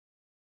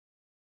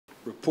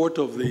Report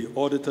of the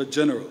Auditor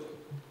General,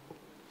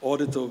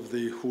 Audit of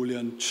the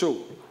Julian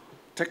Cho,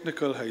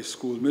 Technical High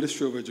School,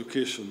 Ministry of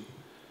Education,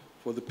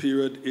 for the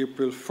period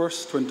April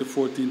 1st,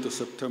 2014 to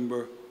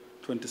September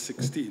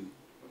 2016.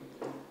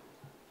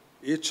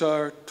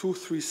 HR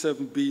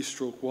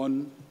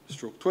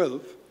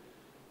 237B/1/12,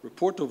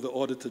 Report of the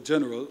Auditor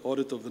General,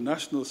 Audit of the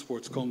National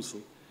Sports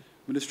Council,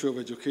 Ministry of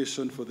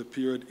Education for the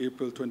period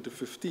April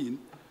 2015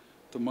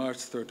 to March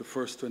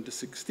 31st,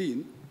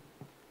 2016.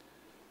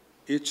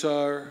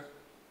 HR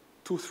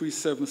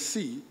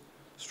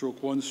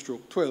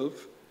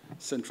 237C/1/12,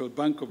 Central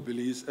Bank of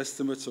Belize,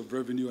 Estimates of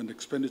Revenue and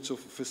Expenditure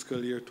for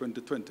Fiscal Year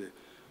 2020.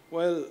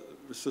 Well,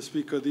 Mr.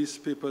 Speaker, these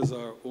papers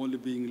are only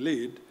being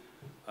laid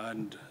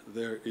and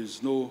there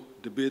is no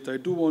debate. I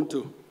do want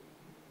to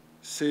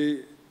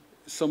say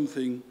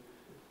something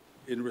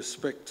in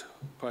respect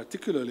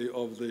particularly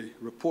of the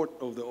report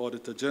of the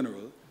Auditor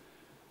General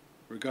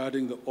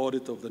regarding the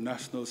audit of the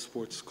National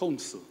Sports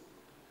Council.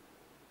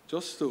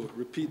 Just to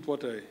repeat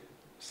what I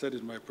said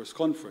in my press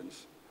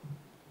conference,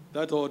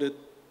 that audit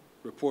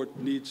report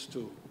needs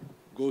to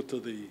go to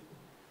the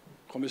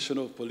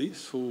Commissioner of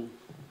Police, who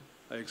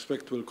I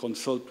expect will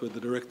consult with the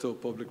Director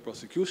of Public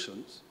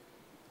Prosecutions,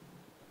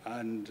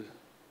 and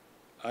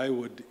I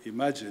would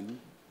imagine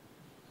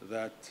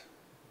that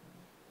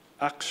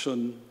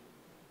action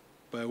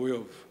by way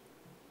of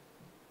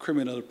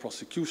criminal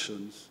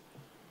prosecutions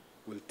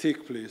will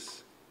take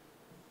place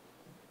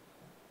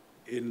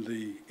in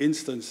the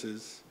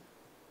instances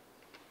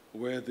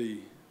where the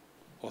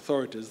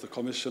authorities, the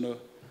Commissioner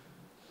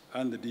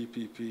and the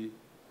DPP,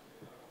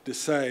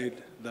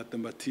 decide that the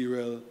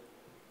material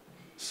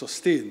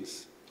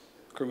sustains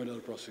criminal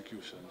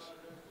prosecutions.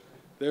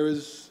 There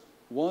is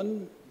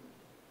one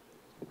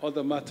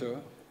other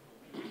matter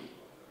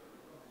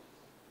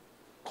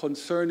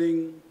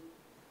concerning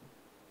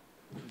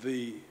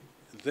the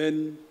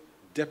then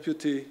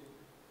Deputy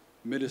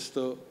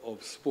Minister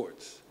of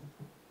Sports.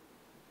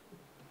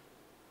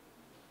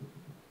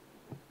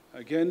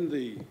 Again,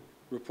 the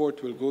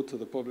report will go to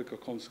the Public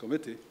Accounts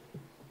Committee,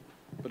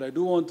 but I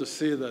do want to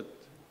say that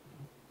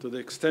to the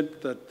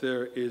extent that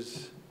there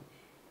is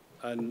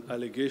an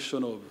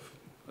allegation of,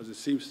 as it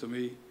seems to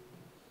me,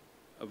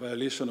 a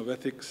violation of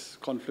ethics,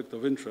 conflict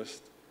of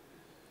interest,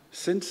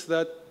 since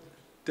that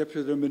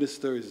Deputy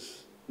Minister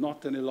is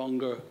not any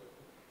longer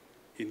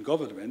in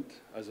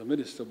government as a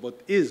minister, but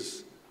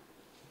is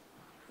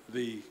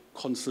the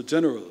Consul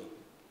General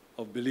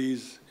of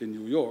Belize in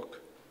New York,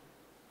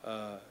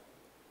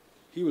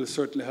 he will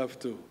certainly have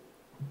to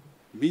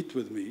meet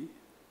with me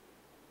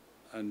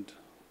and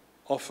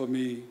offer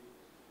me,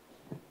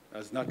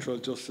 as natural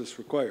justice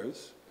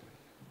requires,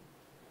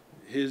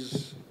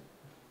 his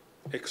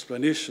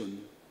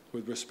explanation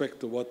with respect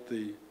to what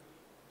the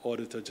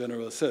Auditor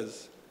General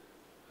says.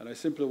 And I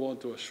simply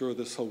want to assure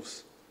this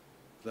House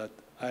that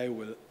I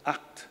will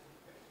act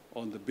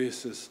on the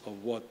basis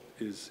of what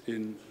is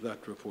in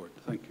that report.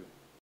 Thank you.